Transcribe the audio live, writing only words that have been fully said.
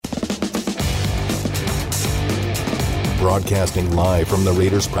broadcasting live from the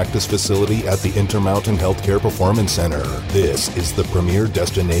Raiders practice facility at the Intermountain Healthcare Performance Center. This is the premier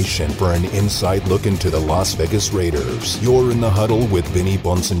destination for an inside look into the Las Vegas Raiders. You're in the huddle with Vinny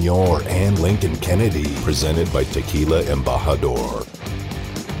Bonsignor and Lincoln Kennedy, presented by Tequila Embajador.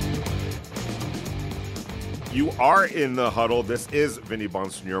 You are in the huddle. This is Vinny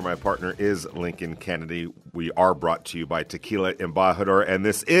Bonsignor. My partner is Lincoln Kennedy. We are brought to you by Tequila Embajador, and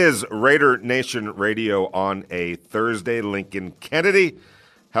this is Raider Nation Radio on a Thursday. Lincoln Kennedy,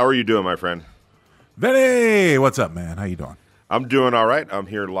 how are you doing, my friend? Vinny, what's up, man? How you doing? I'm doing all right. I'm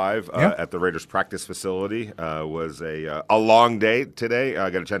here live at the Raiders practice facility. Was a long day today. I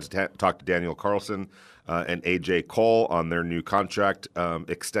got a chance to talk to Daniel Carlson and A.J. Cole on their new contract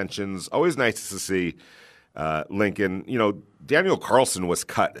extensions. Always nice to see Lincoln. You know, Daniel Carlson was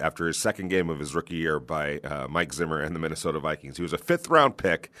cut after his second game of his rookie year by Mike Zimmer and the Minnesota Vikings. He was a fifth-round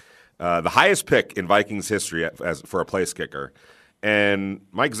pick, the highest pick in Vikings history for a place kicker. And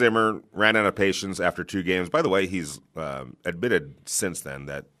Mike Zimmer ran out of patience after 2 games. By the way, he's admitted since then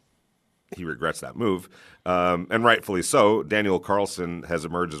that he regrets that move, and rightfully so. Daniel Carlson has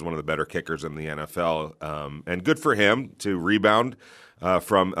emerged as one of the better kickers in the NFL, and good for him to rebound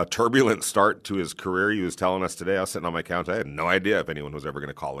from a turbulent start to his career. He was telling us today, I was sitting on my couch, I had no idea if anyone was ever going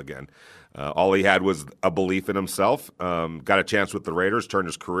to call again. All he had was a belief in himself, got a chance with the Raiders, turned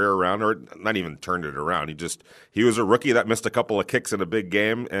his career around, or not even turned it around. He was a rookie that missed a couple of kicks in a big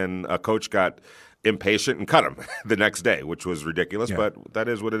game, and a coach got impatient and cut him the next day, which was ridiculous, but that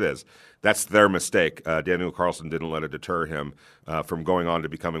is what it is. That's their mistake. Daniel Carlson didn't let it deter him from going on to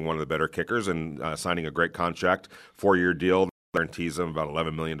becoming one of the better kickers and signing a great contract, 4-year deal. Guarantees him about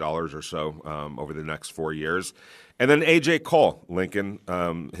 $11 million or so over the next 4 years. And then A.J. Cole, Lincoln,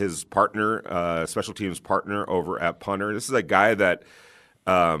 his partner, special teams partner over at punter. This is a guy that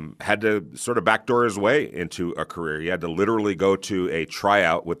had to sort of backdoor his way into a career. He had to literally go to a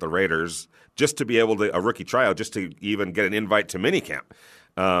tryout with the Raiders just to be able to – a rookie tryout just to even get an invite to minicamp.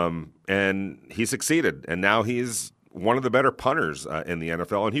 And he succeeded, and now he's – one of the better punters in the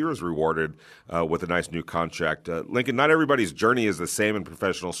NFL, and he was rewarded with a nice new contract. Lincoln, not everybody's journey is the same in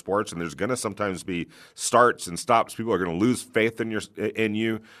professional sports, and there's going to sometimes be starts and stops. People are going to lose faith in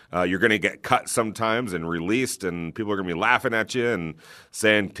you. You're going to get cut sometimes and released, and people are going to be laughing at you and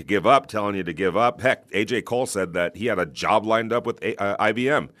saying to give up, telling you to give up. Heck, A.J. Cole said that he had a job lined up with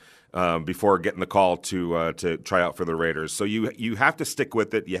IBM. Before getting the call to try out for the Raiders. So you have to stick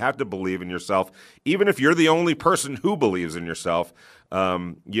with it. You have to believe in yourself. Even if you're the only person who believes in yourself,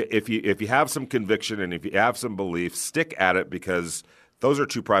 if you have some conviction and if you have some belief, stick at it, because those are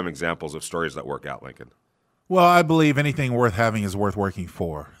 2 prime examples of stories that work out, Lincoln. Well, I believe anything worth having is worth working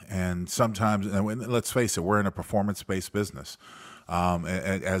for. And sometimes, let's face it, we're in a performance-based business.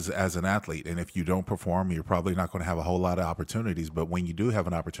 As an athlete, and if you don't perform, you're probably not going to have a whole lot of opportunities. But when you do have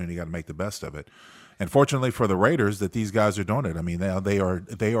an opportunity, you got to make the best of it. And fortunately for the Raiders, that these guys are doing it. I mean,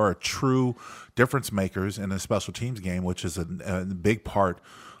 they are true difference makers in a special teams game, which is a big part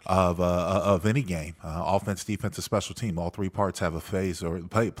of any game, offense, defense, and special team. All 3 parts have a phase or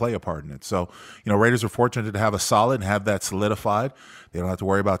play a part in it. So, Raiders are fortunate to have a solid and have that solidified. They don't have to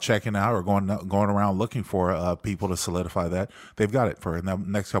worry about checking out or going around looking for people to solidify that. They've got it for the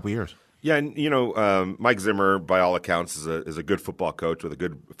next couple of years. Yeah, and Mike Zimmer, by all accounts, is a good football coach with a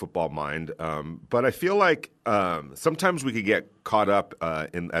good football mind. But I feel like sometimes we could get caught up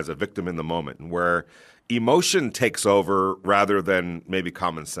as a victim in the moment, where emotion takes over rather than maybe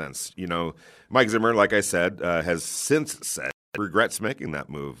common sense. Mike Zimmer, like I said, has since said regrets making that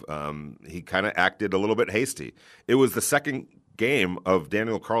move. He kind of acted a little bit hasty. It was the second game of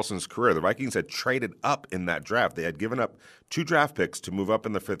Daniel Carlson's career. The Vikings had traded up in that draft. They had given up 2 draft picks to move up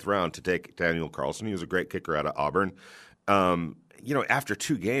in the 5th round to take Daniel Carlson. He was a great kicker out of Auburn. After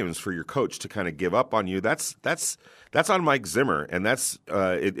 2 games for your coach to kind of give up on you, that's on Mike Zimmer, and that's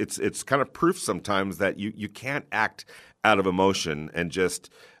it's kind of proof sometimes that you can't act out of emotion and just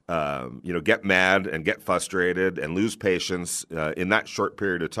get mad and get frustrated and lose patience in that short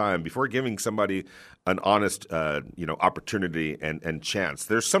period of time before giving somebody an honest opportunity and chance.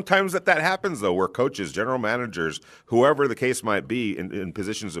 There's sometimes that happens, though, where coaches, general managers, whoever the case might be in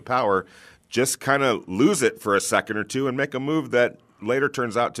positions of power, just kind of lose it for a second or two and make a move that later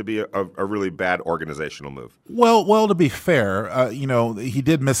turns out to be a really bad organizational move. Well, to be fair, he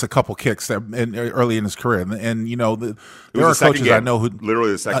did miss a couple kicks early in his career, and there are coaches I know who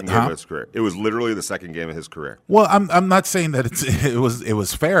literally the second game of his career. It was literally the second game of his career. Well, I'm not saying that it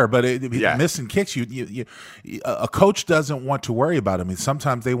was fair, but missing kicks, a coach doesn't want to worry about it. I mean,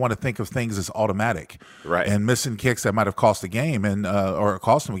 sometimes they want to think of things as automatic, right? And missing kicks that might have cost a game or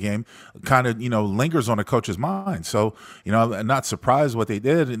cost him a game kind of lingers on a coach's mind. So I'm not surprised what they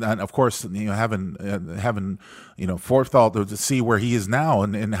did, and of course having forethought to see where he is now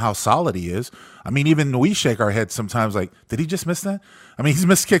and how solid he is. I mean, even we shake our heads sometimes, like, did he just miss that? I mean, he's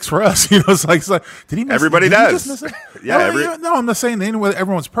missed kicks for us. It's like, did he miss? Everybody does. He just miss it? Yeah. No, I'm not saying that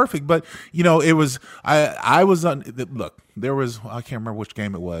everyone's perfect, but it was. I was on. Look, there was. I can't remember which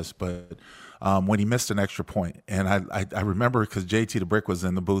game it was, but. When he missed an extra point. And I remember because JT the Brick was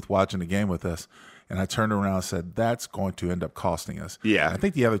in the booth watching the game with us, and I turned around and said, that's going to end up costing us. Yeah. I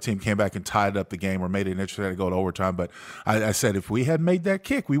think the other team came back and tied up the game or made it interesting to go to overtime. But I said, if we had made that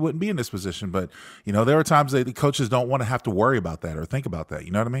kick, we wouldn't be in this position. But, there are times that the coaches don't want to have to worry about that or think about that.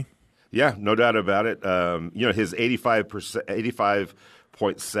 You know what I mean? Yeah, no doubt about it. His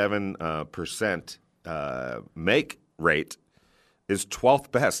 85.7% make rate is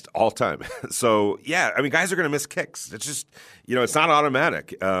 12th best all time. So, yeah, I mean, guys are going to miss kicks. It's just, it's not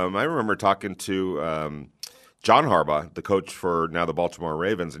automatic. I remember talking to John Harbaugh, the coach for now the Baltimore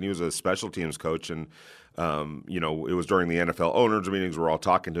Ravens, and he was a special teams coach. And, it was during the NFL owners meetings. We're all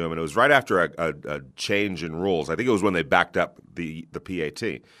talking to him, and it was right after a change in rules. I think it was when they backed up the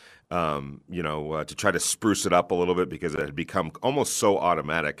PAT. To try to spruce it up a little bit because it had become almost so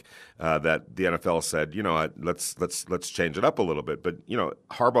automatic that the NFL said, let's change it up a little bit. But,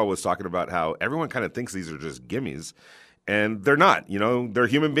 Harbaugh was talking about how everyone kind of thinks these are just gimmies, and they're not. They're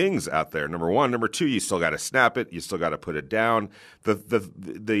human beings out there, number one. Number two, you still got to snap it. You still got to put it down. The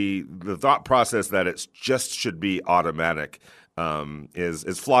thought process that it just should be automatic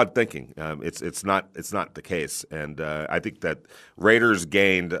is flawed thinking. It's not the case, and I think that Raiders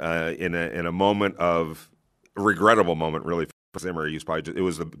gained in a moment of regrettable moment. Really, for Zimmer, it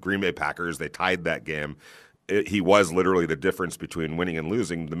was the Green Bay Packers. They tied that game. He was literally the difference between winning and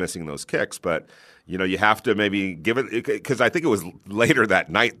losing, the missing those kicks. But you have to maybe give it because I think it was later that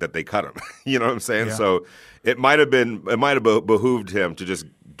night that they cut him. You know what I'm saying? Yeah. So it might have behooved him to just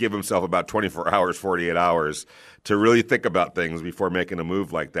give himself about 24 hours, 48 hours to really think about things before making a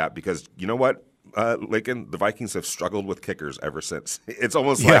move like that. Because you know what, Lincoln, the Vikings have struggled with kickers ever since. It's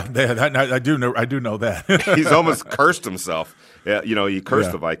almost like I do know that he's almost cursed himself. He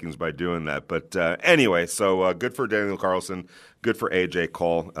cursed the Vikings by doing that. But anyway, so good for Daniel Carlson, good for AJ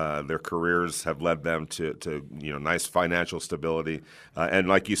Cole. Their careers have led them to nice financial stability, and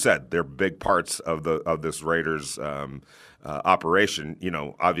like you said, they're big parts of this Raiders operation.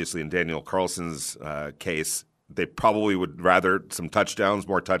 Obviously in Daniel Carlson's case, they probably would rather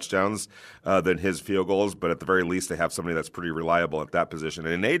more touchdowns than his field goals. But at the very least, they have somebody that's pretty reliable at that position.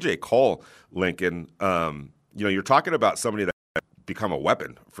 And in AJ Cole, Lincoln, you're talking about somebody that become a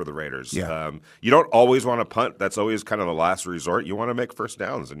weapon for the Raiders. Yeah. You don't always want to punt. That's always kind of the last resort. You want to make first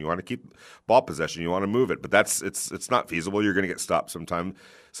downs and you want to keep ball possession. You want to move it, but it's not feasible. You're going to get stopped sometimes.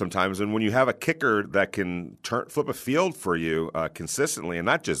 And when you have a kicker that can flip a field for you consistently, and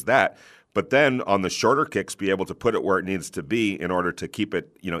not just that, but then on the shorter kicks, be able to put it where it needs to be in order to keep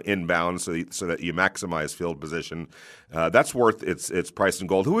it, inbound, so that you maximize field position. That's worth its price in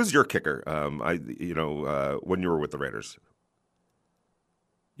gold. Who is your kicker? When you were with the Raiders,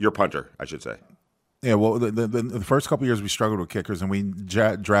 your punter, I should say. Yeah, well, the first couple of years we struggled with kickers, and we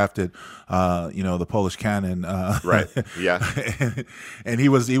drafted, the Polish Cannon, right? Yeah, and he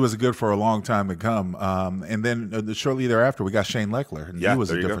was good for a long time to come. And then shortly thereafter, we got Shane Lechler, and he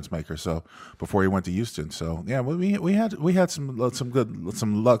was a difference maker. So before he went to Houston, so yeah, we had some luck,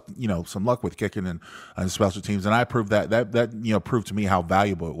 some luck with kicking and special teams, and I proved that proved to me how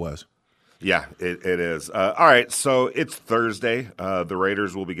valuable it was. Yeah, it is. All right, so it's Thursday. The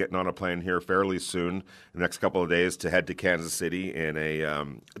Raiders will be getting on a plane here fairly soon, the next couple of days, to head to Kansas City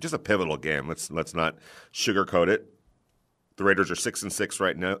in just a pivotal game. Let's not sugarcoat it. The Raiders are 6-6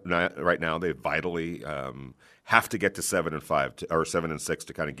 right now. They vitally have to get to 7-5 or 7-6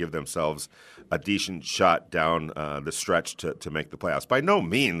 to kind of give themselves a decent shot down the stretch to make the playoffs. By no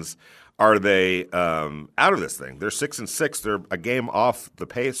means are they out of this thing? They're 6-6. They're a game off the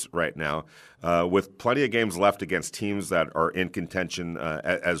pace right now, with plenty of games left against teams that are in contention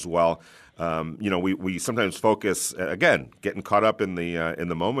as well. We sometimes focus, again, getting caught up in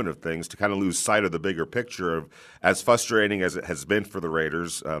the moment of things, to kind of lose sight of the bigger picture of, as frustrating as it has been for the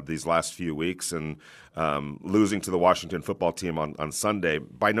Raiders these last few weeks, and losing to the Washington football team on Sunday.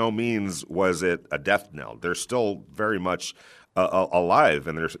 By no means was it a death knell. They're still very much alive,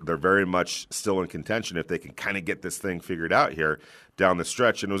 and they're very much still in contention if they can kind of get this thing figured out here down the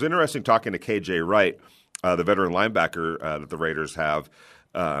stretch. And it was interesting talking to KJ Wright, the veteran linebacker that the Raiders have.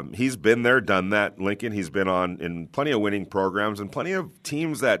 He's been there, done that, Lincoln. He's been in plenty of winning programs and plenty of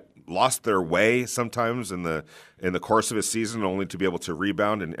teams that lost their way sometimes in the course of a season, only to be able to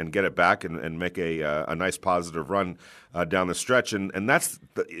rebound and get it back and make a nice positive run down the stretch. And that's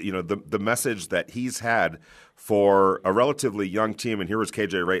the message that he's had for a relatively young team. And here was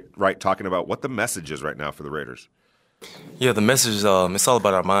KJ Wright talking about what the message is right now for the Raiders. Yeah, the message is it's all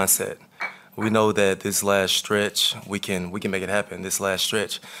about our mindset. We know that this last stretch, we can make it happen, this last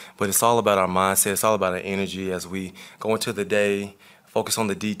stretch. But it's all about our mindset. It's all about our energy as we go into the day, focus on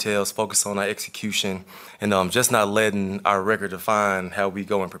the details, focus on our execution, and just not letting our record define how we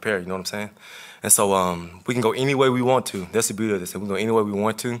go and prepare, you know what I'm saying? And so we can go any way we want to. That's the beauty of this. We can go any way we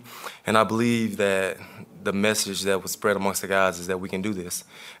want to. And I believe that the message that was spread amongst the guys is that we can do this.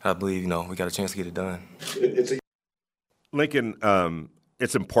 And I believe, we got a chance to get it done. Lincoln,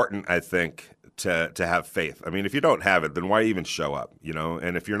 it's important, I think, to have faith. I mean, if you don't have it, then why even show up?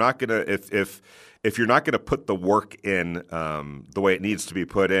 And if you're not gonna if you're not gonna put the work in the way it needs to be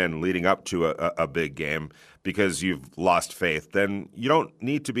put in leading up to a big game because you've lost faith, then you don't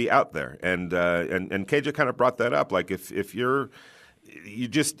need to be out there. And KJ kind of brought that up. Like if you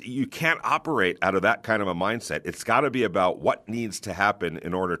can't operate out of that kind of a mindset. It's got to be about what needs to happen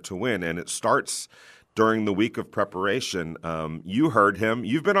in order to win, and it starts during the week of preparation. You heard him.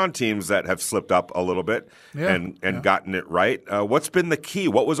 You've been on teams that have slipped up a little bit and gotten it right. What's been the key?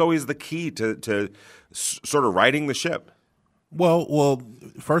 What was always the key to sort of righting the ship? Well,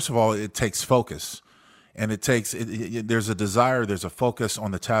 first of all, it takes focus. And there's a desire, there's a focus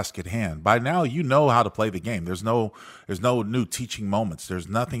on the task at hand. By now, you know how to play the game. There's no new teaching moments. There's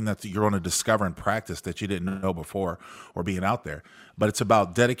nothing that you're going to discover in practice that you didn't know before or being out there. But it's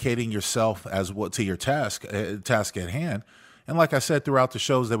about dedicating yourself to your task at hand. And like I said throughout the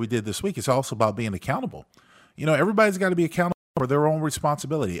shows that we did this week, it's also about being accountable. Everybody's got to be accountable for their own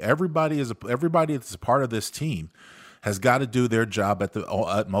responsibility. Everybody that's a part of this team has got to do their job at the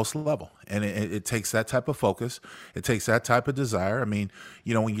utmost level. And it takes that type of focus. It takes that type of desire. I mean,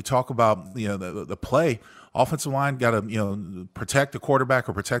 when you talk about, the play, offensive line got to, protect the quarterback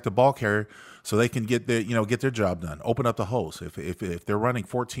or protect the ball carrier so they can get their job done. Open up the holes. If they're running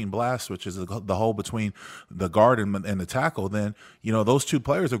 14 blasts, which is the hole between the guard and the tackle, then, those two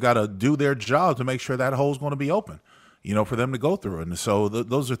players have got to do their job to make sure that hole is going to be open, for them to go through. And so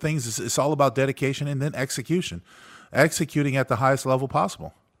those are things, it's all about dedication and then executing at the highest level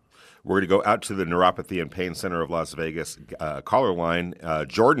possible. We're going to go out to the Neuropathy and Pain Center of Las Vegas caller line.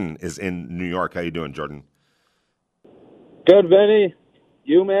 Jordan is in New York. How you doing, Jordan? Good, Vinny.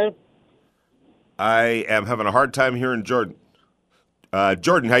 You, man? I am having a hard time hearing Jordan.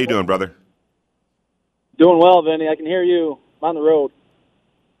 Jordan, how you doing, brother? Doing well, Vinny. I can hear you. I'm on the road.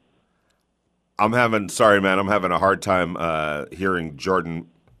 I'm having a hard time hearing Jordan.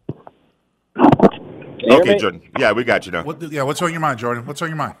 Okay, Jordan. Yeah, we got you now. What's on your mind, Jordan? What's on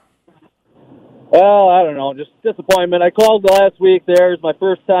your mind? Well, I don't know. Just disappointment. I called last week there. It's my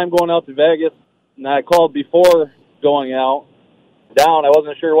first time going out to Vegas, and I called before going out. Down. I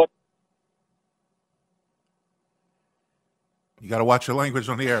wasn't sure what. You got to watch your language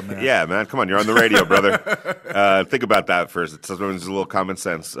on the air, man. Yeah, man. Come on. You're on the radio, brother. Think about that first. Sometimes a little common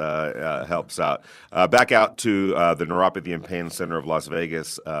sense helps out. Back out to the Neuropathy and Pain Center of Las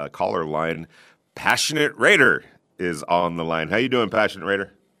Vegas caller line. Passionate Raider is on the line. How you doing, Passionate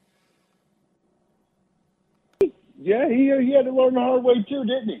Raider? Yeah, he had to learn the hard way too,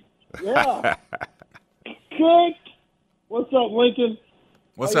 didn't he? Yeah. Good. What's up, Lincoln?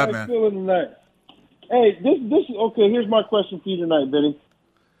 What's How up, you man? Feeling tonight? Hey, this okay. Here's my question for you tonight, Vinny.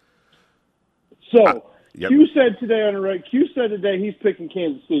 So, yep. Q said today on the radio. Q said today he's picking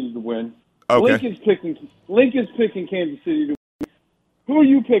Kansas City to win. Okay. Lincoln's picking Kansas City to win. Who are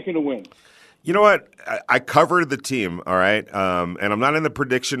you picking to win? You know what? I cover the team, all right? And I'm not in the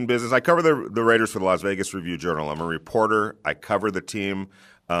prediction business. I cover the Raiders for the Las Vegas Review-Journal. I'm a reporter. I cover the team.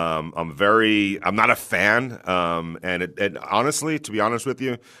 I'm not a fan, and honestly, to be honest with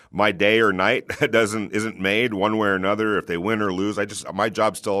you, my day or night isn't made one way or another if they win or lose. My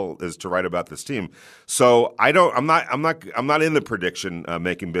job still is to write about this team. So I'm not in the prediction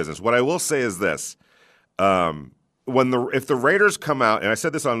making business. What I will say is this: if the Raiders come out, and I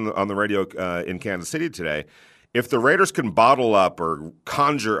said this on the radio in Kansas City today, if the Raiders can bottle up or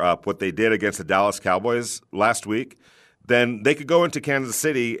conjure up what they did against the Dallas Cowboys last week, then they could go into Kansas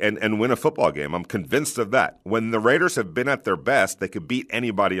City and win a football game. I'm convinced of that. When the Raiders have been at their best, they could beat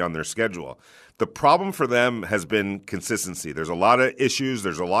anybody on their schedule. The problem for them has been consistency. There's a lot of issues.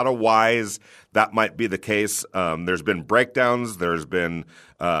 There's a lot of whys. That might be the case. There's been breakdowns. There's been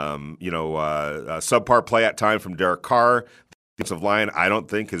subpar play at time from Derek Carr. The offensive line, I don't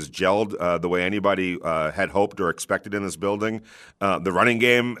think, has gelled the way anybody had hoped or expected in this building. The running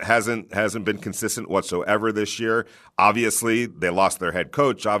game hasn't been consistent whatsoever this year. Obviously, they lost their head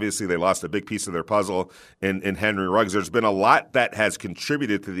coach. Obviously, they lost a big piece of their puzzle in Henry Ruggs. There's been a lot that has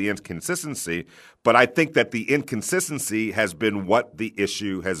contributed to the inconsistency, but I think that the inconsistency has been what the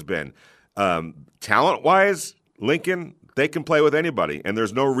issue has been. Talent-wise, Lincoln, they can play with anybody, and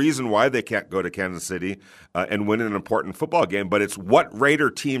there's no reason why they can't go to Kansas City and win an important football game, but it's what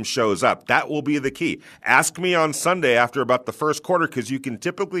Raider team shows up. That will be the key. Ask me on Sunday after about the first quarter, because you can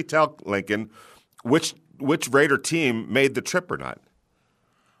typically tell, Lincoln, which Raider team made the trip or not.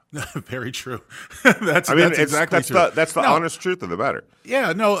 Very true. That's exactly true. That's the honest truth of the matter.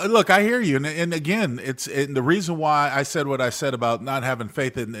 Yeah, no, look, I hear you. And again, the reason why I said what I said about not having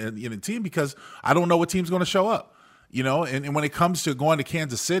faith in a team, because I don't know what team's going to show up. And when it comes to going to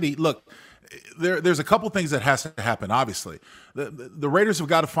Kansas City, look, there's a couple things that has to happen, obviously. The Raiders have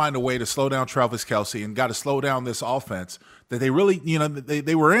got to find a way to slow down Travis Kelce and got to slow down this offense that they really,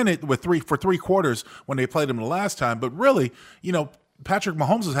 they were in it for three quarters when they played them the last time. But really, Patrick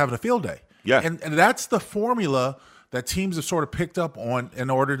Mahomes was having a field day. Yeah. And that's the formula that teams have sort of picked up on in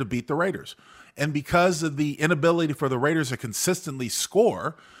order to beat the Raiders. And because of the inability for the Raiders to consistently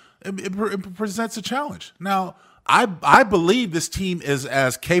score, it presents a challenge. Now, I believe this team is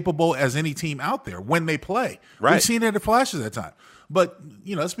as capable as any team out there when they play. Right. We've seen it at flashes at time. But,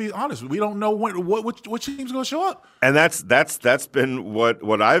 let's be honest. We don't know which team's going to show up. And that's been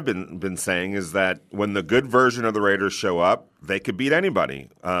what I've been saying, is that when the good version of the Raiders show up, they could beat anybody.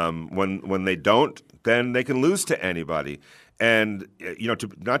 When they don't, then they can lose to anybody. And,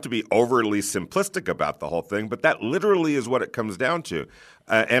 not to be overly simplistic about the whole thing, but that literally is what it comes down to.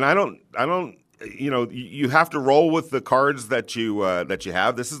 And I don't. You have to roll with the cards that you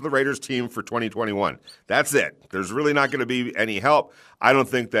have. This is the Raiders team for 2021. That's it. There's really not going to be any help. I don't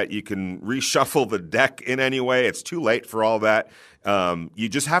think that you can reshuffle the deck in any way. It's too late for all that. You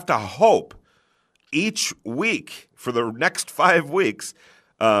just have to hope each week for the next 5 weeks,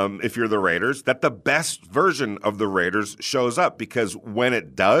 if you're the Raiders, that the best version of the Raiders shows up, because when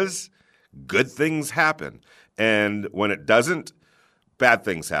it does, good things happen. And when it doesn't, bad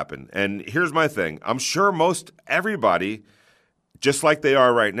things happen. And here's my thing. I'm sure most everybody, just like they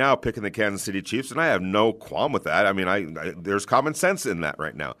are right now, picking the Kansas City Chiefs, and I have no qualm with that. I mean, there's common sense in that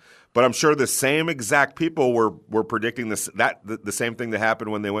right now. But I'm sure the same exact people were predicting the same thing that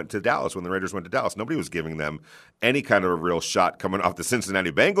happened when they went to Dallas, when the Raiders went to Dallas. Nobody was giving them any kind of a real shot coming off the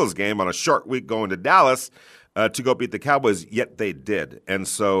Cincinnati Bengals game on a short week going to Dallas to go beat the Cowboys, yet they did. And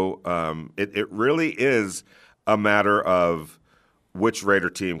so it really is a matter of which Raider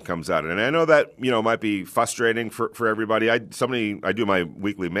team comes out. And I know that, might be frustrating for everybody. I do my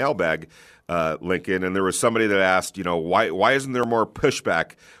weekly mailbag, Lincoln, and there was somebody that asked, why isn't there more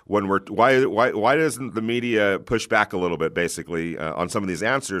pushback when why doesn't the media push back a little bit, basically, on some of these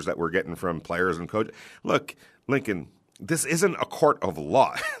answers that we're getting from players and coaches? Look, Lincoln, this isn't a court of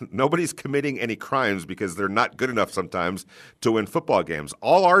law. Nobody's committing any crimes because they're not good enough sometimes to win football games.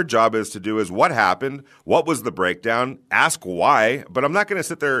 All our job is to do is what happened, what was the breakdown, ask why. But I'm not going to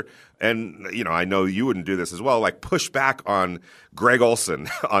sit there and, I know you wouldn't do this as well, like push back on Greg Olsen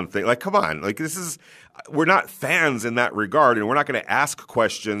on things. Like, come on. Like, we're not fans in that regard, and we're not going to ask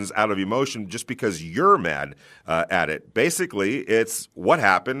questions out of emotion just because you're mad at it. Basically, it's what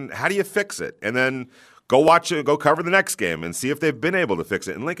happened, how do you fix it? And then go watch it, go cover the next game and see if they've been able to fix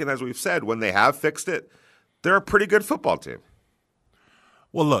it. And Lincoln, as we've said, when they have fixed it, they're a pretty good football team.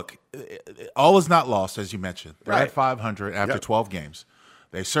 Well, look, all is not lost, as you mentioned. They're Right. at 500 after 12 games.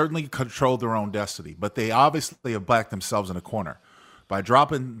 They certainly controlled their own destiny, but they obviously have backed themselves in a corner. By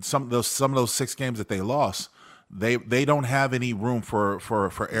dropping some of those 6 games that they lost, they don't have any room for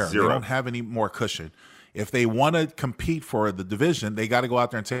error. Zero. They don't have any more cushion. If they want to compete for the division, they got to go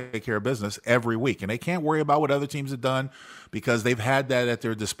out there and take care of business every week. And they can't worry about what other teams have done because they've had that at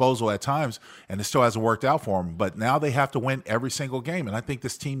their disposal at times, and it still hasn't worked out for them. But now they have to win every single game. And I think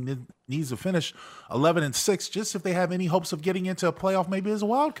this team needs to finish 11-6 just if they have any hopes of getting into a playoff, maybe as a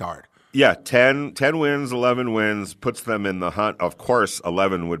wild card. Yeah, 10 wins, 11 wins puts them in the hunt. Of course,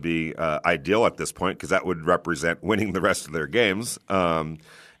 11 would be ideal at this point because that would represent winning the rest of their games. And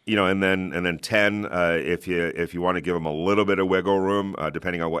then 10, if you want to give them a little bit of wiggle room,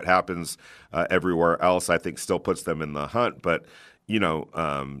 depending on what happens everywhere else, I think still puts them in the hunt. But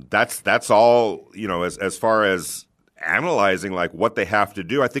that's all. As far as analyzing like what they have to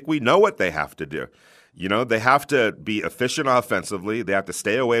do, I think we know what they have to do. They have to be efficient offensively. They have to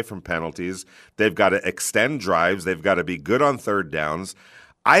stay away from penalties. They've got to extend drives. They've got to be good on third downs.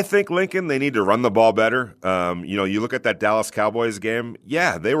 I think, Lincoln, they need to run the ball better. You look at that Dallas Cowboys game.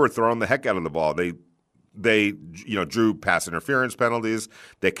 Yeah, they were throwing the heck out of the ball. They drew pass interference penalties.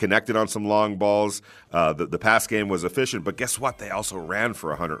 They connected on some long balls. The pass game was efficient. But guess what? They also ran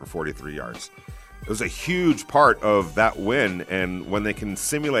for 143 yards. It was a huge part of that win, and when they can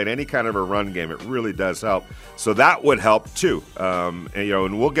simulate any kind of a run game, it really does help. So that would help too.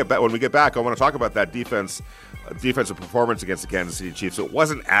 And we'll get back when we get back. I want to talk about that defensive performance against the Kansas City Chiefs. So it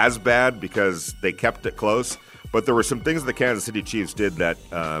wasn't as bad because they kept it close, but there were some things the Kansas City Chiefs did that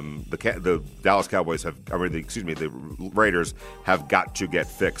the Dallas Cowboys the Raiders have got to get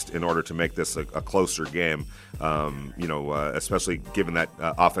fixed in order to make this a closer game. Especially given that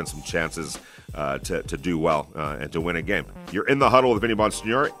offense some chances to do well and to win a game. You're in the huddle with Vinny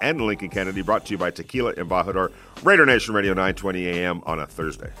Bonsignore and Lincoln Kennedy, brought to you by Tequila Embajador, Raider Nation Radio, 9:20 a.m. on a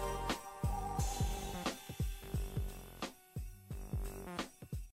Thursday.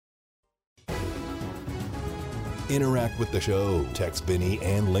 Interact with the show. Text Vinny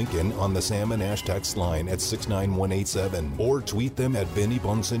and Lincoln on the Sam and Ash text line at 69187 or tweet them at Vinny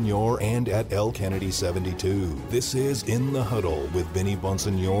Bonsignore and at LKennedy72. This is In the Huddle with Vinny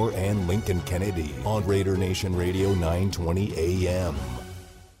Bonsignore and Lincoln Kennedy on Raider Nation Radio 920 AM.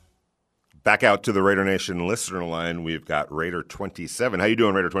 Back out to the Raider Nation listener line, we've got Raider 27. How you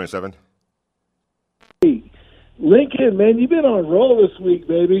doing, Raider 27? Hey, Lincoln, man, you've been on a roll this week,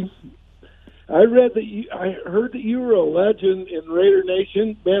 baby. I heard that you were a legend in Raider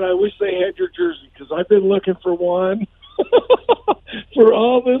Nation. Man, I wish they had your jersey because I've been looking for one for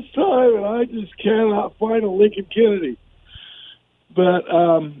all this time, and I just cannot find a Lincoln Kennedy. But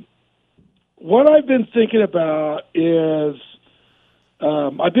what I've been thinking about is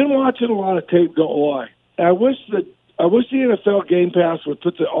I've been watching a lot of tape, don't lie. I wish the NFL Game Pass would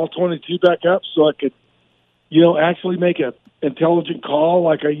put the All-22 back up so I could, actually make a intelligent call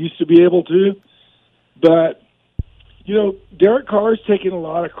like I used to be able to. But, Derek Carr's taking a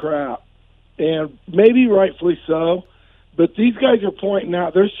lot of crap, and maybe rightfully so, but these guys are pointing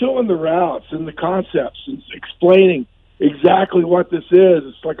out, they're showing the routes and the concepts and explaining exactly what this is.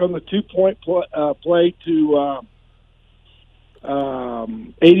 It's like on the 2-point play to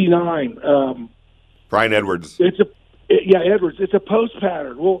 89. Brian Edwards. Edwards. It's a post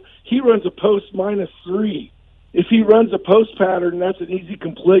pattern. Well, he runs a post -3. If he runs a post pattern, that's an easy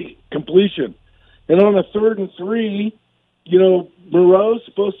completion. And on a 3rd and 3, Moreau's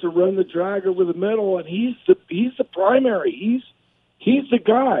supposed to run the drag over the middle, and he's the primary. He's the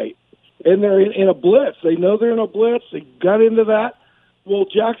guy. And they're in a blitz. They know they're in a blitz. They got into that. Well,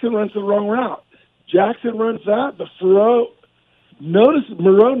 Jackson runs the wrong route. Jackson runs that, but Moreau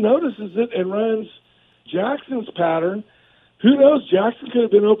notices it and runs Jackson's pattern. Who knows? Jackson could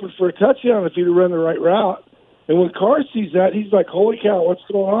have been open for a touchdown if he'd have run the right route. And when Carr sees that, he's like, holy cow, what's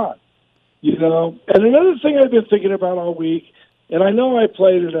going on? And another thing I've been thinking about all week, and I know I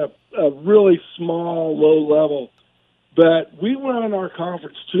played at a really small, low level, but we won in our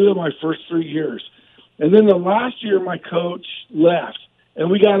conference 2 of my first 3 years. And then the last year, my coach left, and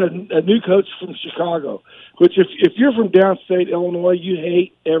we got a new coach from Chicago, which if you're from downstate Illinois, you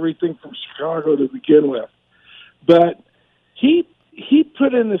hate everything from Chicago to begin with. But he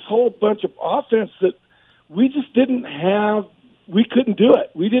put in this whole bunch of offense that we just didn't have. We couldn't do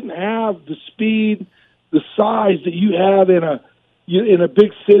it. We didn't have the speed, the size that you have in a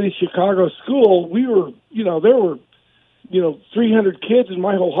big city Chicago school. We were, there were, 300 kids in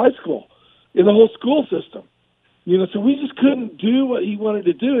my whole high school, in the whole school system. So we just couldn't do what he wanted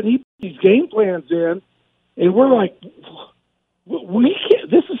to do, and he put these game plans in, and we're like, we can't.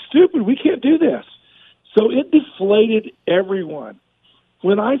 This is stupid. We can't do this. So it deflated everyone.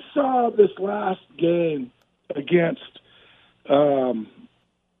 When I saw this last game against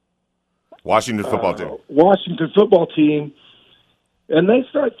Washington football team, and they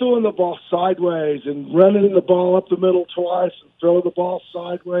start throwing the ball sideways and running the ball up the middle twice and throw the ball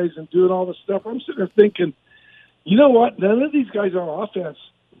sideways and doing all this stuff, I'm sitting there thinking, you know what? None of these guys on offense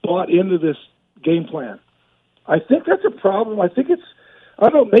bought into this game plan. I think that's a problem. I think I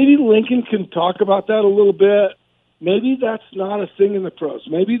don't know, maybe Lincoln can talk about that a little bit. Maybe that's not a thing in the pros.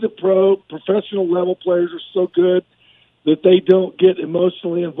 Maybe the professional level players are so good that they don't get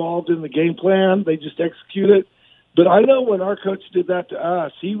emotionally involved in the game plan. They just execute it. But I know when our coach did that to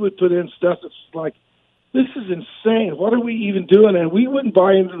us, he would put in stuff that's like, this is insane. What are we even doing? And we wouldn't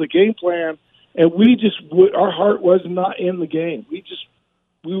buy into the game plan, and we just our heart was not in the game.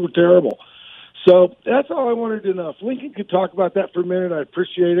 We were terrible. So that's all I wanted to know. If Lincoln could talk about that for a minute, I'd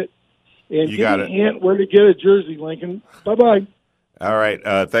appreciate it. And you give got me it. a hint where to get a jersey, Lincoln. Bye-bye. All right.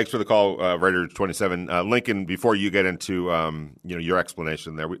 Thanks for the call, Raiders 27. Lincoln, before you get into your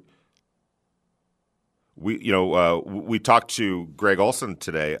explanation there, we talked to Greg Olson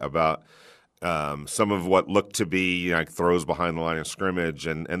today about some of what looked to be throws behind the line of scrimmage,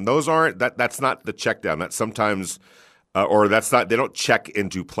 and those aren't that's not the check down. That's sometimes or that's not, they don't check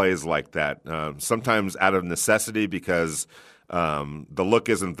into plays like that. Sometimes out of necessity because the look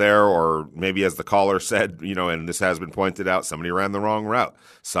isn't there, or maybe as the caller said, and this has been pointed out, somebody ran the wrong route.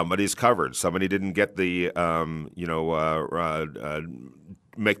 Somebody's covered. Somebody didn't get the,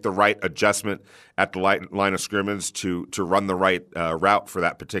 make the right adjustment at the line of scrimmage to run the right route for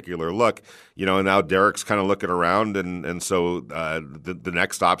that particular look. And now Derek's kind of looking around, and so the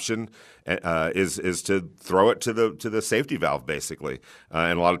next option is to throw it to the safety valve, basically.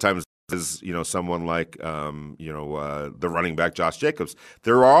 And a lot of times is someone like the running back Josh Jacobs.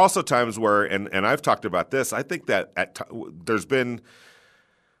 There are also times where, and I've talked about this, I think that there's been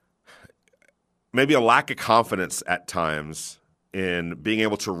maybe a lack of confidence at times in being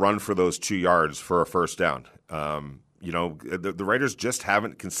able to run for those 2 yards for a first down. The Raiders just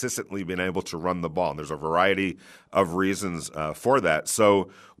haven't consistently been able to run the ball. And there's a variety of reasons for that. So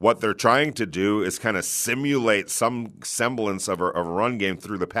what they're trying to do is kind of simulate some semblance of a run game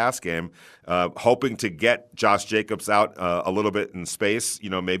through the pass game, hoping to get Josh Jacobs out a little bit in space.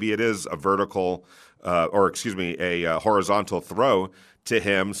 Maybe it is a a horizontal throw to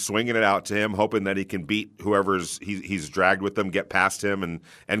him, swinging it out to him, hoping that he can beat whoever's he's dragged with them, get past him,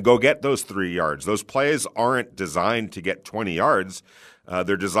 and go get those 3 yards. Those plays aren't designed to get 20 yards.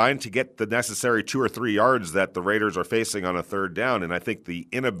 They're designed to get the necessary 2 or 3 yards that the Raiders are facing on a third down. And I think the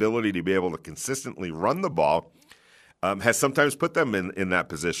inability to be able to consistently run the ball has sometimes put them in that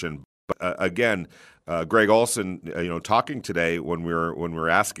position. But again, Greg Olson, talking today when we were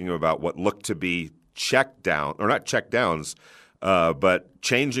asking about what looked to be check down, or not check downs, but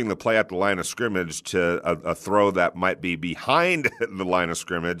changing the play at the line of scrimmage to a throw that might be behind the line of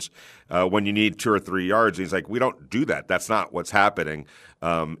scrimmage when you need 2 or 3 yards. And he's like, we don't do that. That's not what's happening.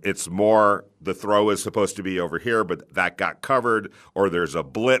 It's more the throw is supposed to be over here, but that got covered, or there's a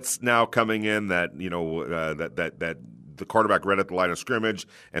blitz now coming in that that the quarterback read at the line of scrimmage,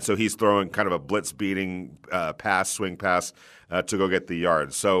 and so he's throwing kind of a blitz beating swing pass to go get the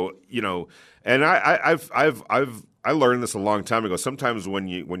yards. So and I learned this a long time ago. Sometimes when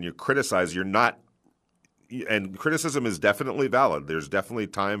you criticize, you're not, and criticism is definitely valid. There's definitely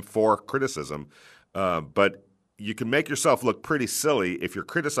time for criticism, but you can make yourself look pretty silly if you're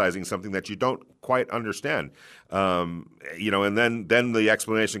criticizing something that you don't quite understand. And then the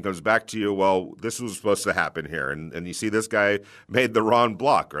explanation comes back to you, well, this was supposed to happen here. And you see this guy made the wrong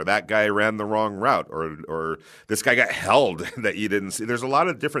block, or that guy ran the wrong route, or this guy got held that you didn't see. There's a lot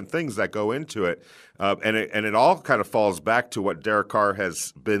of different things that go into it. And it all kind of falls back to what Derek Carr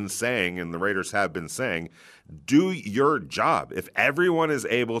has been saying and the Raiders have been saying. Do your job. If everyone is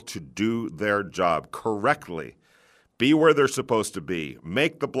able to do their job correctly, be where they're supposed to be,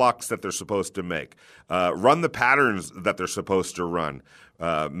 make the blocks that they're supposed to make, run the patterns that they're supposed to run,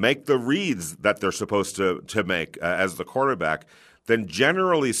 make the reads that they're supposed to make as the quarterback, then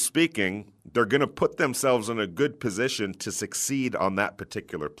generally speaking, they're going to put themselves in a good position to succeed on that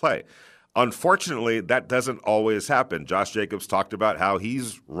particular play. Unfortunately, that doesn't always happen. Josh Jacobs talked about how he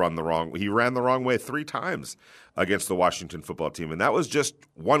ran the wrong way 3 times against the Washington football team, and that was just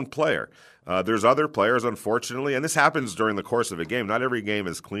one player. There's other players, unfortunately, and this happens during the course of a game. Not every game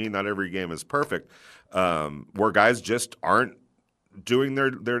is clean. Not every game is perfect, where guys just aren't doing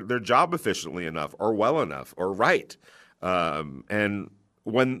their job efficiently enough or well enough or right. And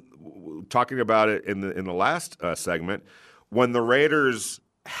when talking about it in the last segment, when the Raiders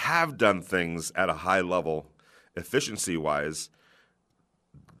have done things at a high level efficiency-wise,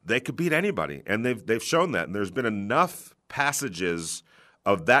 they could beat anybody, and they've shown that. And there's been enough passages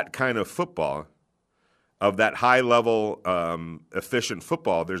of that kind of football of that high-level efficient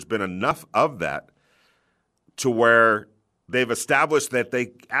football, there's been enough of that to where they've established that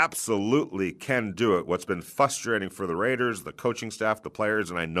they absolutely can do it. What's been frustrating for the Raiders, the coaching staff, the players,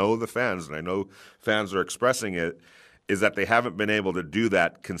 and I know the fans, and I know fans are expressing it, is that they haven't been able to do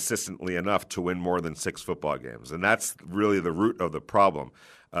that consistently enough to win more than 6 football games. And that's really the root of the problem.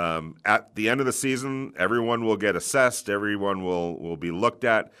 At the end of the season, everyone will get assessed. Everyone will be looked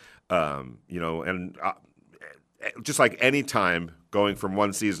at. Just like any time going from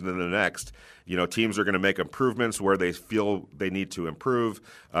one season to the next, teams are going to make improvements where they feel they need to improve,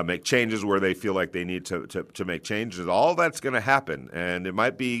 make changes where they feel like they need to make changes. All that's going to happen, and it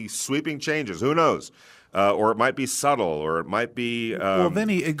might be sweeping changes. Who knows? Or it might be subtle, or it might be. Well,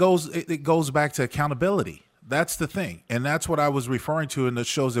 Vinny, it goes back to accountability. That's the thing, and that's what I was referring to in the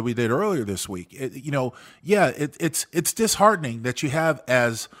shows that we did earlier this week. It's disheartening that you have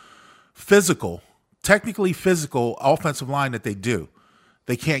as technically physical offensive line that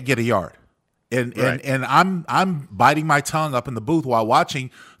they can't get a yard. And I'm biting my tongue up in the booth while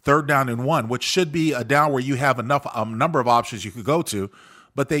watching 3rd down and 1, which should be a down where you have enough number of options you could go to,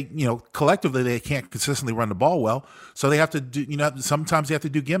 but they collectively they can't consistently run the ball well, so they have to do sometimes they have to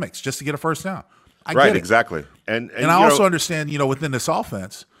do gimmicks just to get a first down. I get it. Exactly. And I also understand within this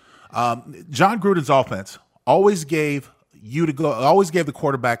offense, John Gruden's offense always gave the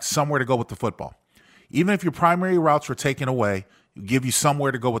quarterback somewhere to go with the football. Even if your primary routes were taken away, give you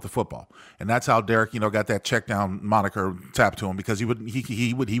somewhere to go with the football, and that's how Derek, got that check down moniker tapped to him, because he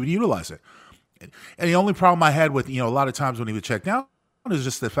would utilize it. And the only problem I had with a lot of times when he would check down is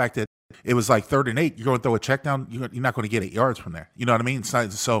just the fact that it was like 3rd and 8. You're going to throw a check down, you're not going to get 8 yards from there. You know what I mean?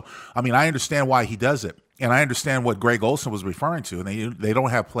 So I understand why he does it. And I understand what Greg Olsen was referring to. And they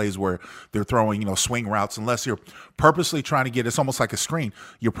don't have plays where they're throwing, swing routes unless you're purposely trying to get, it's almost like a screen.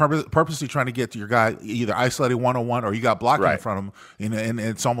 You're purposely trying to get to your guy either isolated one-on-one or you got blocking in front of him, and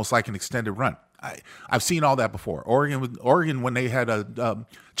it's almost like an extended run. I've seen all that before. Oregon, when they had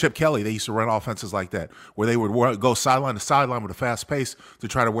Chip Kelly, they used to run offenses like that, where they would go sideline to sideline with a fast pace to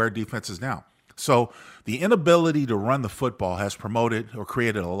try to wear defenses down. So the inability to run the football has promoted or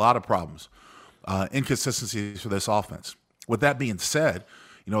created a lot of problems. Inconsistencies for this offense. With that being said,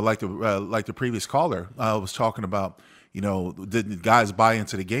 like the previous caller was talking about, did guys buy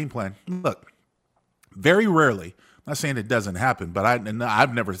into the game plan? Look, very rarely, I'm not saying it doesn't happen, but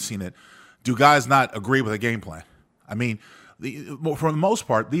I've never seen it. Do guys not agree with a game plan? I mean, for the most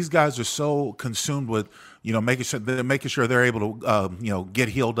part, these guys are so consumed with, making sure they're able to, get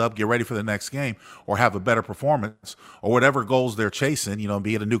healed up, get ready for the next game, or have a better performance, or whatever goals they're chasing,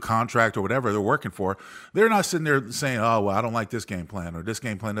 be it a new contract or whatever they're working for. They're not sitting there saying, oh, well, I don't like this game plan, or this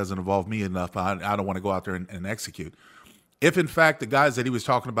game plan doesn't involve me enough. I don't want to go out there and execute. If, in fact, the guys that he was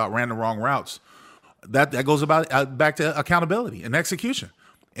talking about ran the wrong routes, that goes back to accountability and execution.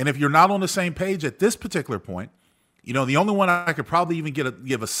 And if you're not on the same page at this particular point, the only one I could probably even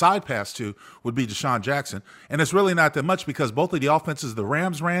give a side pass to would be Deshaun Jackson. And it's really not that much, because both of the offenses the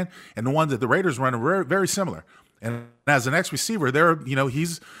Rams ran and the ones that the Raiders run are very, very similar. And as an ex-receiver,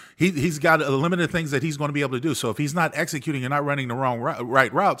 he's got limited things that he's going to be able to do. So if he's not executing and not running the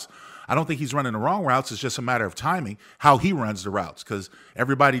right routes, I don't think he's running the wrong routes. It's just a matter of timing, how he runs the routes, because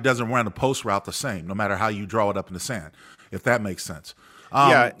everybody doesn't run a post route the same, no matter how you draw it up in the sand, if that makes sense.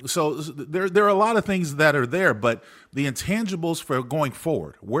 So there are a lot of things that are there, but the intangibles for going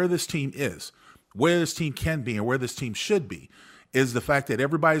forward, where this team is, where this team can be, and where this team should be, is the fact that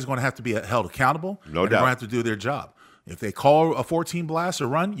everybody's going to have to be held accountable. No doubt. They're going to have to do their job. If they call a 14 blast or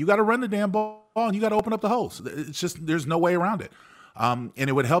run, you got to run the damn ball, and you got to open up the holes. It's just, there's no way around it. And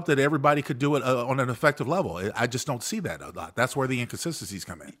it would help that everybody could do it on an effective level. I just don't see that a lot. That's where the inconsistencies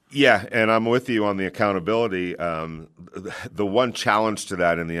come in. Yeah, and I'm with you on the accountability. The one challenge to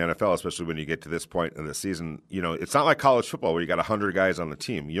that in the NFL, especially when you get to this point in the season, it's not like college football where you got 100 guys on the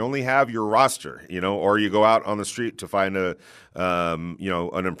team. You only have your roster, or you go out on the street to find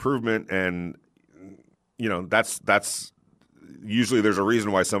an improvement, and that's usually there's a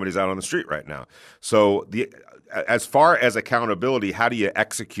reason why somebody's out on the street right now. So as far as accountability, how do you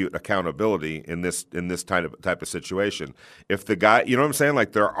execute accountability in this type of situation? If the guy, you know what I'm saying?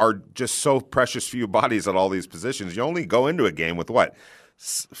 Like, there are just so precious few bodies at all these positions. You only go into a game with what?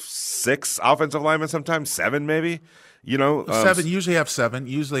 6 offensive linemen, sometimes 7 maybe. 7, usually have 7.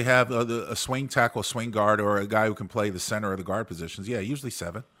 Usually have a swing tackle, swing guard, or a guy who can play the center or the guard positions. Yeah, usually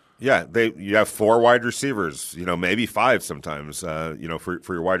 7. Yeah, you have 4 wide receivers, maybe 5 sometimes, for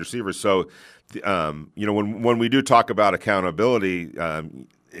your wide receivers. So, when we do talk about accountability,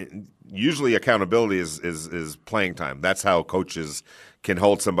 usually accountability is playing time. That's how coaches can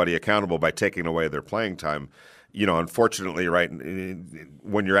hold somebody accountable by taking away their playing time. Unfortunately, right,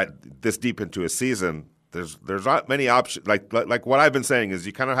 when you're at this deep into a season, there's not many options. Like what I've been saying is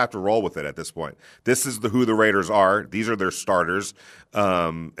you kind of have to roll with it at this point. This is who the Raiders are. These are their starters,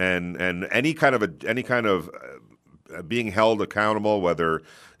 and any kind of being held accountable, whether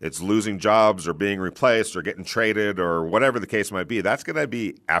it's losing jobs or being replaced or getting traded or whatever the case might be, that's going to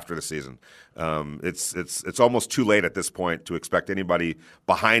be after the season. It's almost too late at this point to expect anybody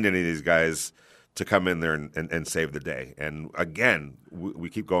behind any of these guys to come in there and save the day. And again, we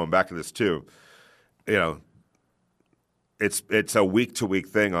keep going back to this too. It's a week-to-week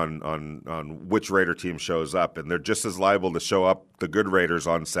thing on which Raider team shows up, and they're just as liable to show up the good Raiders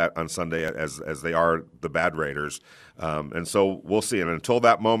on Sunday as they are the bad Raiders. And so we'll see. And until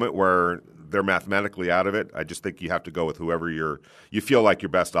that moment where they're mathematically out of it, I just think you have to go with whoever you feel like your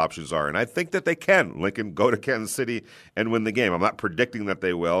best options are. And I think that they can. Lincoln, go to Kansas City and win the game. I'm not predicting that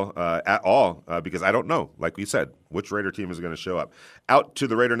they will at all because I don't know, like we said, which Raider team is going to show up. Out to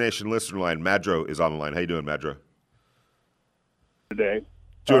the Raider Nation listener line, Madro is on the line. How you doing, Madro? Today.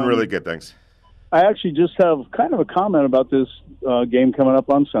 Doing really good, thanks. I actually just have kind of a comment about this game coming up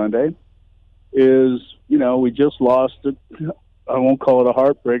on Sunday. We just lost it. I won't call it a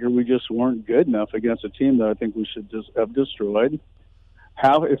heartbreaker. We just weren't good enough against a team that I think we should just have destroyed.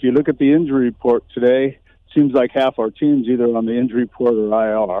 If you look at the injury report today, it seems like half our team's either on the injury report or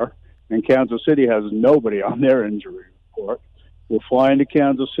IR, and Kansas City has nobody on their injury report. We're flying to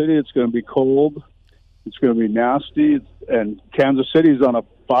Kansas City. It's going to be cold. It's going to be nasty, and Kansas City's on a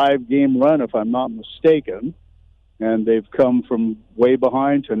 5-game run, if I'm not mistaken, and they've come from way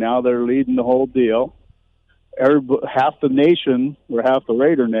behind to now they're leading the whole deal. Half the nation, or half the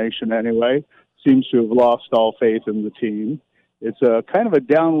Raider Nation anyway, seems to have lost all faith in the team. It's a kind of a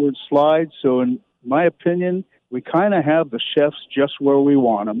downward slide, so in my opinion, we kind of have the chefs just where we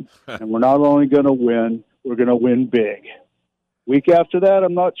want them, and we're not only going to win, we're going to win big. Week after that,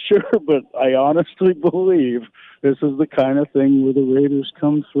 I'm not sure, but I honestly believe this is the kind of thing where the Raiders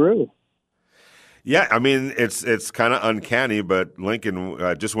come through. Yeah, I mean, it's kind of uncanny, but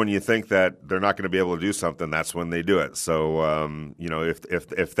Lincoln, just when you think that they're not going to be able to do something, that's when they do it. So,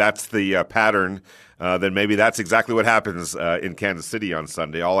 if that's the pattern, then maybe that's exactly what happens in Kansas City on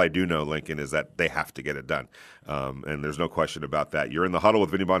Sunday. All I do know, Lincoln, is that they have to get it done, and there's no question about that. You're in the huddle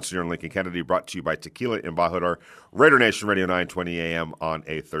with Vinny Bonsignore and Lincoln Kennedy, brought to you by Tequila Embajador, Raider Nation Radio 920 AM on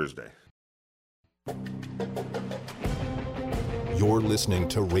a Thursday. You're listening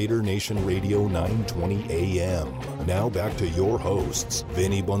to Raider Nation Radio 920 AM. Now back to your hosts,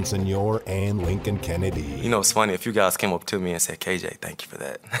 Vinny Bonsignore and Lincoln Kennedy. It's funny. A few guys came up to me and said, KJ, thank you for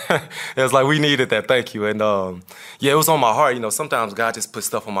that. It was like, we needed that. Thank you. And it was on my heart. Sometimes God just puts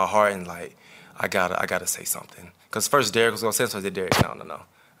stuff on my heart and like, I gotta say something. Because first Derek was going to say something. I said, Derek, no.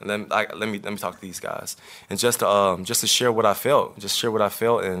 And then let me talk to these guys. And just to share what I felt. Just share what I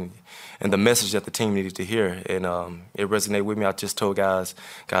felt and the message that the team needed to hear. And it resonated with me. I just told guys,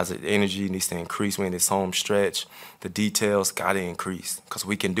 the energy needs to increase. We're in this home stretch. The details got to increase because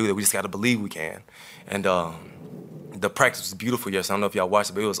we can do that. We just got to believe we can. And the practice was beautiful yesterday. I don't know if y'all watched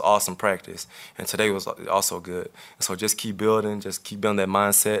it, but it was awesome practice. And today was also good. And so just keep building that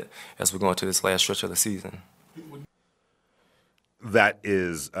mindset as we go into this last stretch of the season. That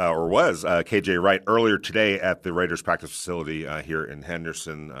is, or was, KJ Wright earlier today at the Raiders practice facility here in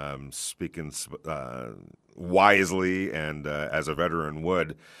Henderson, speaking wisely and as a veteran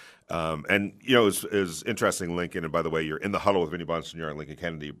would. And, it was interesting, Lincoln, and by the way, you're in the huddle with Vinny Bonsignore and Lincoln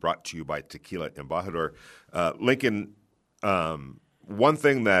Kennedy, brought to you by Tequila Embajador. Lincoln, one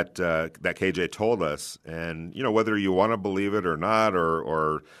thing that KJ told us, and, whether you want to believe it or not,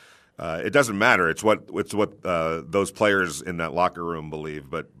 or it doesn't matter. It's what those players in that locker room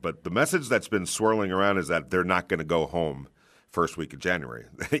believe. But the message that's been swirling around is that they're not going to go home first week of January.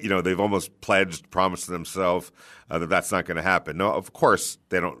 They've almost promised to themselves that that's not going to happen. No, of course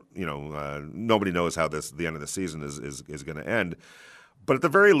they don't. Nobody knows how the end of the season is going to end. But at the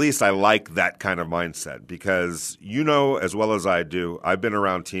very least, I like that kind of mindset because as well as I do, I've been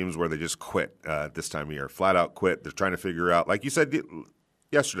around teams where they just quit this time of year, flat out quit. They're trying to figure out, like you said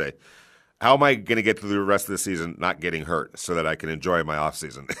yesterday, how am I going to get through the rest of the season not getting hurt so that I can enjoy my off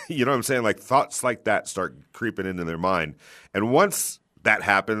season? You know what I'm saying? Like thoughts like that start creeping into their mind. And once that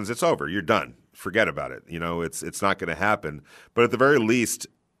happens, it's over. You're done. Forget about it. It's not going to happen. But at the very least,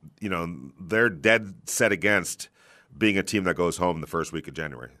 they're dead set against being a team that goes home the first week of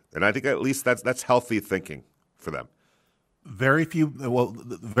January. And I think at least that's healthy thinking for them. Very few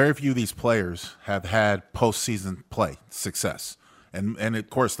of these players have had postseason play success. And of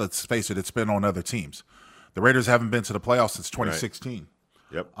course, let's face it, it's been on other teams. The Raiders haven't been to the playoffs since 2016.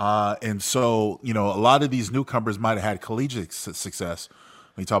 Yep. And so, a lot of these newcomers might have had collegiate success.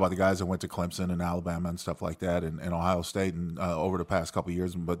 When you talk about the guys that went to Clemson and Alabama and stuff like that, and Ohio State, and over the past couple of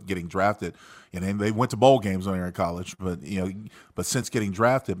years, but getting drafted, and they went to bowl games when they were in college. But but since getting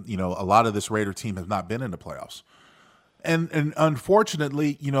drafted, a lot of this Raider team has not been in the playoffs. And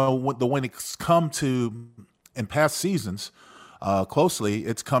unfortunately, when it's come to in past seasons, closely,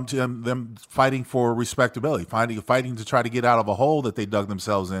 it's come to them fighting for respectability, fighting to try to get out of a hole that they dug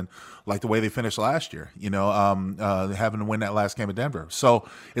themselves in, like the way they finished last year, having to win that last game at Denver. So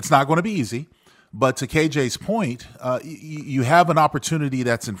it's not going to be easy. But to KJ's point, you have an opportunity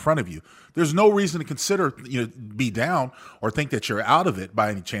that's in front of you. There's no reason to consider, be down or think that you're out of it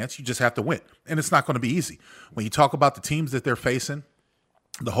by any chance. You just have to win. And it's not going to be easy. When you talk about the teams that they're facing,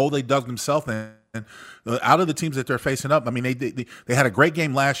 the hole they dug themselves in, and out of the teams that they're facing up, I mean, they had a great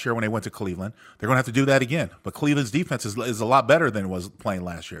game last year when they went to Cleveland. They're going to have to do that again. But Cleveland's defense is a lot better than it was playing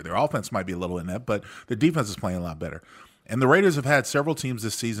last year. Their offense might be a little inept, but their defense is playing a lot better. And the Raiders have had several teams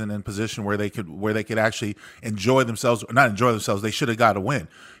this season in position where they could actually enjoy themselves, or not enjoy themselves. They should have got a win.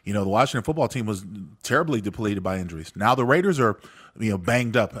 The Washington football team was terribly depleted by injuries. Now the Raiders are,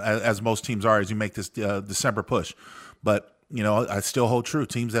 banged up as most teams are as you make this December push. But I still hold true.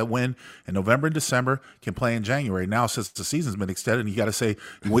 Teams that win in November and December can play in January. Now, since the season's been extended, you got to say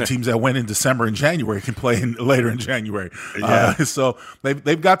what teams that win in December and January can play later in January. Yeah. So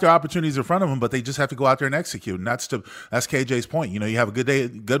they've got their opportunities in front of them, but they just have to go out there and execute. And that's KJ's point. You have a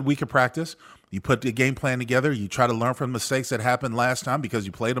good week of practice. You put the game plan together. You try to learn from the mistakes that happened last time because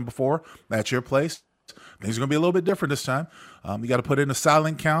you played them before. That's your place. Things are going to be a little bit different this time. You got to put in a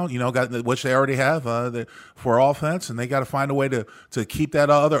silent count, which they already have for offense, and they got to find a way to keep that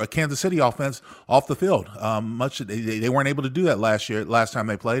other Kansas City offense off the field. They weren't able to do that last time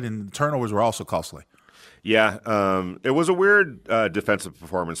they played, and turnovers were also costly. Yeah, it was a weird defensive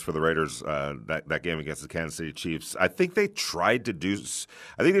performance for the Raiders that game against the Kansas City Chiefs. I think they tried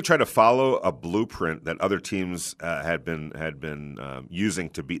to follow a blueprint that other teams had been using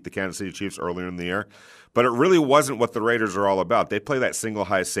to beat the Kansas City Chiefs earlier in the year, but it really wasn't what the Raiders are all about. They play that single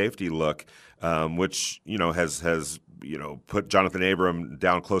high safety look, which has put Jonathan Abram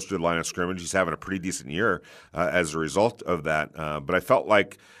down close to the line of scrimmage. He's having a pretty decent year as a result of that. But I felt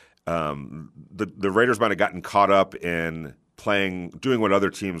like the Raiders might have gotten caught up in doing what other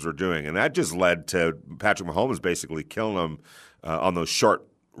teams were doing, and that just led to Patrick Mahomes basically killing them on those short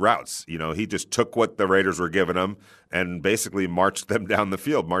routes. He just took what the Raiders were giving him and basically marched them down the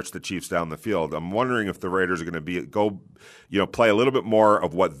field, marched the Chiefs down the field. I'm wondering if the Raiders are going to play a little bit more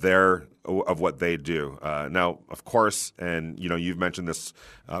of what they do. Now, of course, and you've mentioned this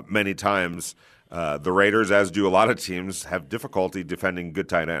many times. The Raiders, as do a lot of teams, have difficulty defending good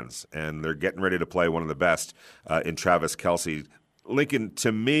tight ends, and they're getting ready to play one of the best in Travis Kelce. Lincoln,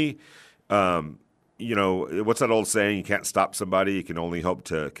 to me, what's that old saying? You can't stop somebody, you can only hope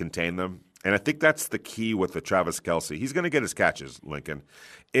to contain them. And I think that's the key with the Travis Kelce. He's going to get his catches, Lincoln.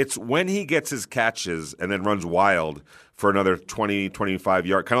 It's when he gets his catches and then runs wild for another 20, 25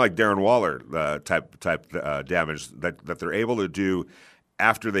 yards, kind of like Darren Waller type damage that they're able to do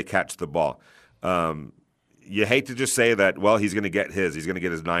after they catch the ball. You hate to just say that, well, he's going to get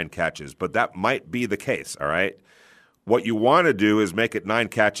his 9 catches, but that might be the case, all right? What you want to do is make it 9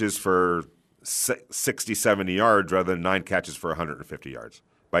 catches for 60, 70 yards rather than 9 catches for 150 yards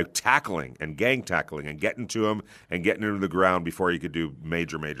by tackling and gang tackling and getting to him and getting him to the ground before you could do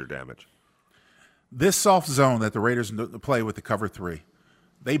major, major damage. This soft zone that the Raiders play with the cover 3,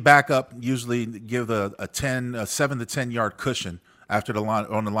 they back up, usually give a 7 to 10 yard cushion after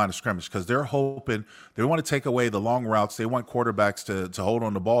on the line of scrimmage, because they're hoping they want to take away the long routes. They want quarterbacks to hold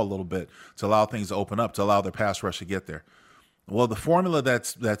on the ball a little bit to allow things to open up, to allow their pass rush to get there. Well, the formula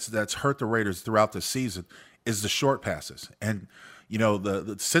that's hurt the Raiders throughout the season is the short passes, and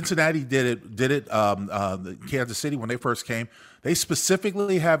the Cincinnati did it. The Kansas City, when they first came, they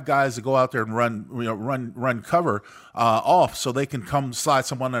specifically have guys that go out there and run cover off so they can come slide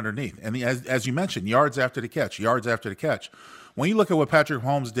someone underneath. And as you mentioned, yards after the catch. When you look at what Patrick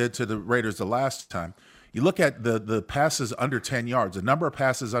Mahomes did to the Raiders the last time, you look at the passes under 10 yards, the number of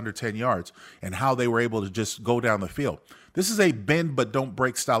passes under 10 yards, and how they were able to just go down the field. This is a bend but don't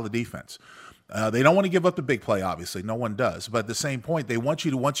break style of defense. They don't want to give up the big play, obviously. No one does. But at the same point, they want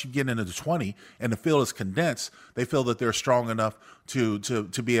you to, once you get into the 20 and the field is condensed, they feel that they're strong enough to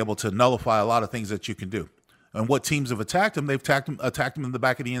be able to nullify a lot of things that you can do. And what teams have attacked them, they've attacked them in the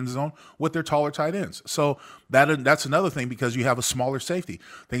back of the end zone with their taller tight ends. So that's another thing, because you have a smaller safety,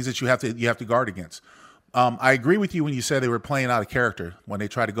 things that you have to guard against. I agree with you when you say they were playing out of character when they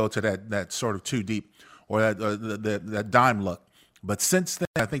try to go to that sort of too deep or that dime look. But since then,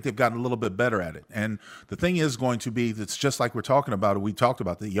 I think they've gotten a little bit better at it. And the thing is going to be, it's just like we're talking about, we talked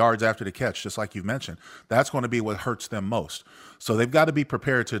about the yards after the catch, just like you've mentioned. That's going to be what hurts them most. So they've got to be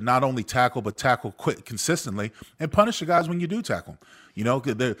prepared to not only tackle, but tackle quick consistently and punish the guys when you do tackle them. You know,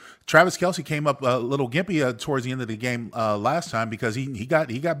 Travis Kelce came up a little gimpy towards the end of the game last time because he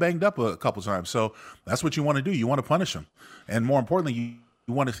got banged up a couple times. So that's what you want to do. You want to punish him. And more importantly,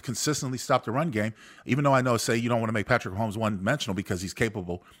 you want to consistently stop the run game. Even though I know, say, you don't want to make Patrick Mahomes one-dimensional because he's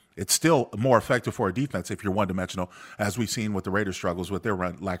capable, it's still more effective for a defense if you're one-dimensional, as we've seen with the Raiders' struggles with their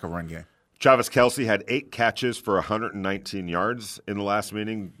lack of run game. Travis Kelce had 8 catches for 119 yards in the last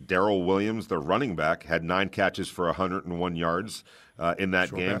meeting. Darrell Williams, the running back, had 9 catches for 101 yards in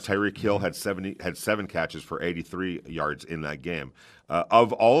that game. Tyreek Hill had 7 catches for 83 yards in that game.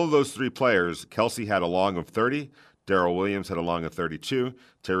 Of all of those 3 players, Kelce had a long of 30. Darrell Williams had a long of 32,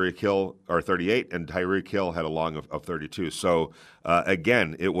 38, and Tyreek Hill had a long of 32. So,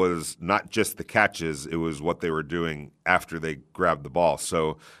 again, it was not just the catches, it was what they were doing after they grabbed the ball.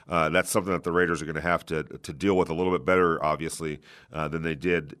 So that's something that the Raiders are going to have to deal with a little bit better, obviously, than they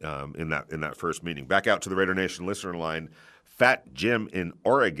did in that first meeting. Back out to the Raider Nation listener line. Fat Jim in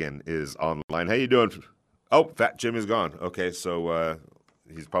Oregon is online. How you doing? Oh, Fat Jim is gone. Okay, so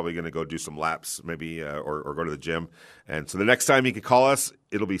he's probably going to go do some laps maybe or go to the gym. And so the next time he could call us,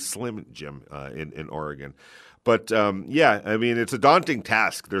 it'll be Slim Jim in Oregon. But, yeah, I mean, it's a daunting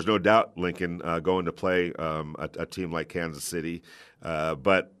task. There's no doubt, Lincoln, going to play a team like Kansas City.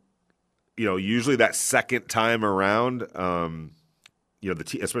 But, you know, usually that second time around, you know,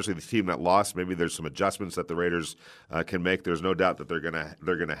 especially the team that lost, maybe there's some adjustments that the Raiders can make. There's no doubt that they're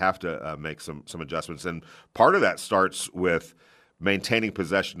gonna have to make some adjustments. And part of that starts with maintaining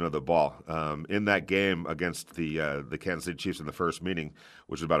possession of the ball. In that game against the Kansas City Chiefs in the first meeting,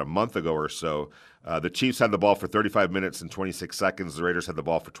 which was about a month ago or so, the Chiefs had the ball for 35 minutes and 26 seconds. The Raiders had the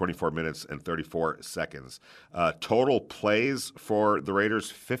ball for 24 minutes and 34 seconds. Total plays for the Raiders,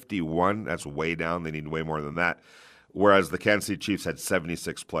 51. That's way down. They need way more than that. Whereas the Kansas City Chiefs had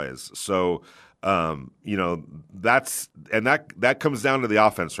 76 plays. So, you know, that comes down to the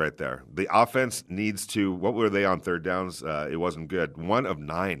offense right there. The offense needs to – what were they on third downs? It wasn't good. 1 of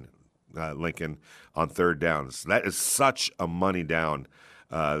 9, Lincoln, on third downs. That is such a money down.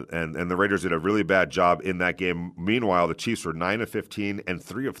 And the Raiders did a really bad job in that game. Meanwhile, the Chiefs were 9 of 15 and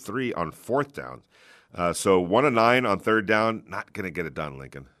 3 of 3 on fourth down. So 1 of 9 on third down, not going to get it done,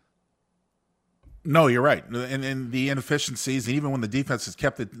 Lincoln. No, you're right. And the inefficiencies, even when the defense has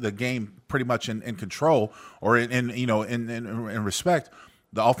kept the game pretty much in control or in respect,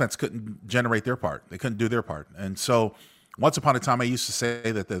 the offense couldn't generate their part. They couldn't do their part. And so once upon a time, I used to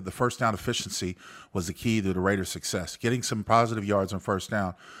say that the first down efficiency was the key to the Raiders' success. Getting some positive yards on first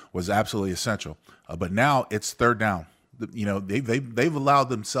down was absolutely essential. But now it's third down. You know, they've allowed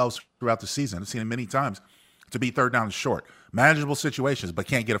themselves throughout the season, I've seen it many times, to be third down and short. Manageable situations, but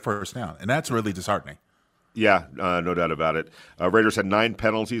can't get a first down. And that's really disheartening. Yeah, no doubt about it. Raiders had 9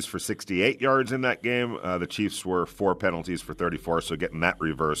 penalties for 68 yards in that game. The Chiefs were 4 penalties for 34, so getting that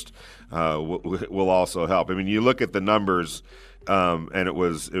reversed will also help. I mean, you look at the numbers, and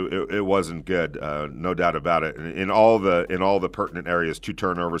it wasn't good, no doubt about it. In all the pertinent areas, 2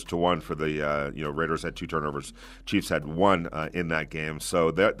 turnovers to 1 for the Raiders had 2 turnovers. Chiefs had 1 in that game. So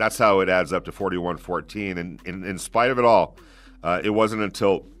that's how it adds up to 41-14. And in spite of it all, it wasn't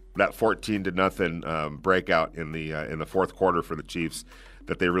until that 14-0 breakout in the fourth quarter for the Chiefs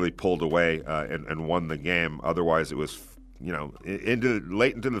that they really pulled away and won the game. Otherwise, it was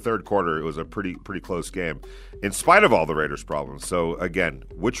late into the third quarter. It was a pretty close game, in spite of all the Raiders' problems. So again,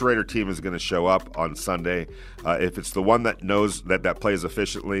 which Raider team is going to show up on Sunday? If it's the one that knows that plays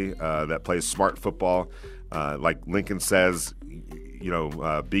efficiently, that plays smart football, like Lincoln says.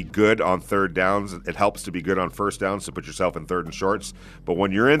 Be good on third downs. It helps to be good on first downs to put yourself in third and shorts. But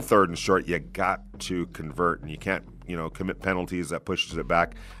when you're in third and short, you got to convert, and you can't, commit penalties that pushes it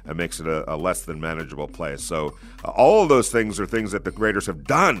back and makes it a less than manageable play. So all of those things are things that the Raiders have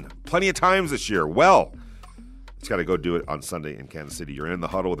done plenty of times this year. Well, it's got to go do it on Sunday in Kansas City. You're in the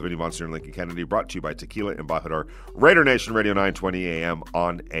huddle with Vinny Monster and Lincoln Kennedy, brought to you by Tequila and Bajador, Raider Nation Radio 920 AM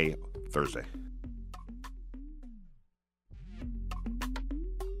on a Thursday.